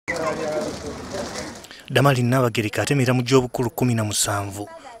Damali Nabagereka atemera mu gy'obukulu 17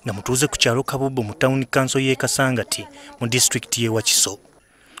 nga mutuuze ku kyalo Kabubbu mu tawuni kanso y'e Kasangati mu disitulikiti y'e Wakiso.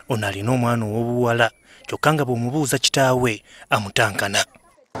 Ono alina omwana ow'obuwala kyokka nga bw'omubuuza kitaawe amutankana.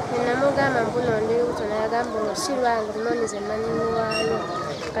 Namugamba mbuno ndi lubuto n'agamba si lwange luno nze mmanyi waayo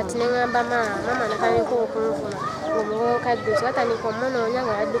kati ne ngamba maama natandika okunfuna omukadde atandika omunoonya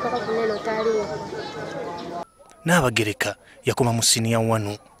nga yaddukako ku neno taliwo. Nabagereka yakoma mu siniya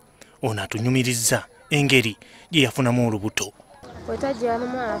 1. Ono atunyumirizza engeri gye yafunamu olubuto. Bwe twajja wano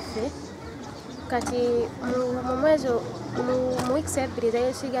mwaffe kati mu mwezi mu wiiki 2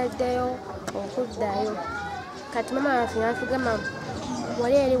 zayisigaddeyo okuddayo. Kati mama waffe n'atugamba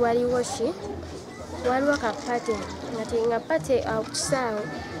wali eri waliwo waliwo kapate nga pate ku kisaawe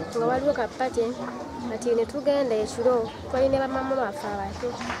nga waliwo kapate kati ne tugenda ekiro twalina bamama baffe abato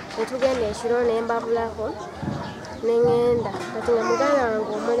ne tugenda ekiro ne mbabulako ne ngenda kati nga muganda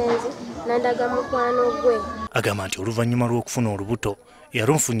wange omulenzi nandaga mukwano gwe. Agamba nti oluvannyuma lw'okufuna olubuto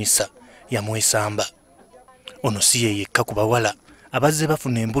yalunfunyisa yamwesamba. Ono si ye yekka ku bawala abazze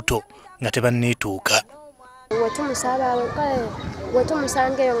bafuna embuto nga tebanneetuuka. Bwe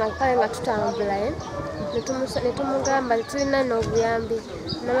tumusangeyo nga kale nga tutambula ne tumugamba tulina n'obuyambi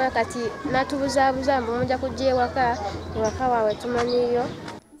nama kati n'atubuzaabuza mbu mujja kujja ewaka waabwe tumanyiyo.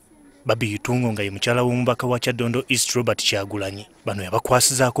 Barbie Kyagulanyi nga ye mukyala w'omubaka wa Kyadondo East Robert Kyagulanyi. Bano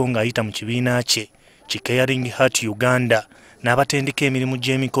yabakwasizaako ng'ayita mu kibiina kye Caring Heart Uganda n'abatendeka emirimu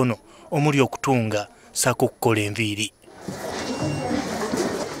gy'emikono omuli okutunga saako okukola enviiri.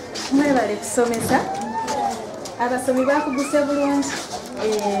 Mwebale kusomesa abasomi bakuguse bulungi.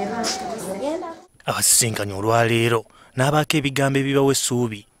 Abasisinkanye olwaleero n'abaako ebigambo ebibawa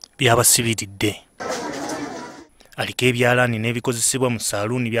essuubi byabasibiridde. Aliko ebyalaani n'ebikozesebwa mu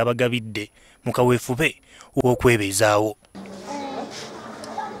saaluuni byabagabidde mu kaweefube w'okwebeezaawo.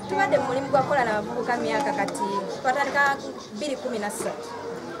 Tubadde mu mulimu gwa kola n'abavubuka myaka kati twatandika 2013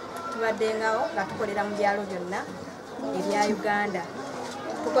 tubadde ngawo nga tukolera mu byalo byonna ebya Uganda.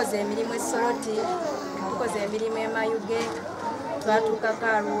 Tukoze emirimu esoloti, tukoze emirimu emayuge, twatuuka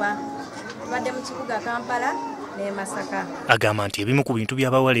Karuwa, tubadde mu kibuga Kampala ne Masaka. Agamba nti ebimu ku bintu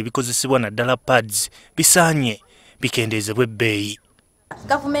by'abawala ebikozesebwa naddala pads bisaanye bikendeezebwa ebbeeyi.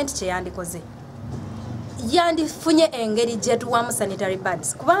 Gavumenti kye yandikoze yandifunye engeri gye tuwamu sanitary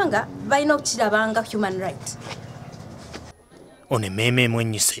pads kubanga balina okukirabanga human right. Ono emmeeme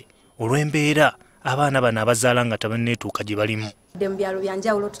emwennyise olw'embeera abaana bano abazaala nga tebanneetuuka gye balimu. Mu byalo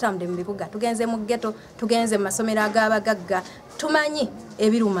byanjawulo tutambudde mu bibuga tugenze mu ghetto tugenze mu masomero ag'abagagga tumanyi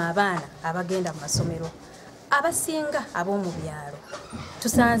ebiruma abaana abagenda mu masomero abasinga ab'omu byalo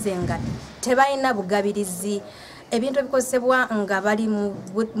tusanze nga tebalina bugabirizi ebintu ebikozesebwa nga bali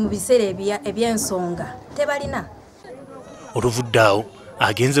mu biseera eby'ensonga tebalina. Oluvuddaawo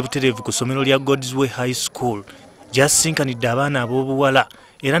agenze butereevu ku ssomero lya Godsway High School gy'asisinkanidde abaana ab'obuwala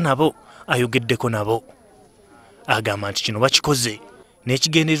era nabo ayogeddeko nabo. Agamba nti kino bakikoze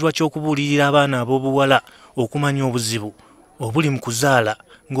n'ekigendeezwa ky'okubuulirira abaana ab'obuwala okumanya obuzibu obuli mu kuzaala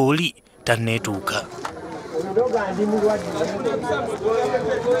ng'oli tanneetuuka.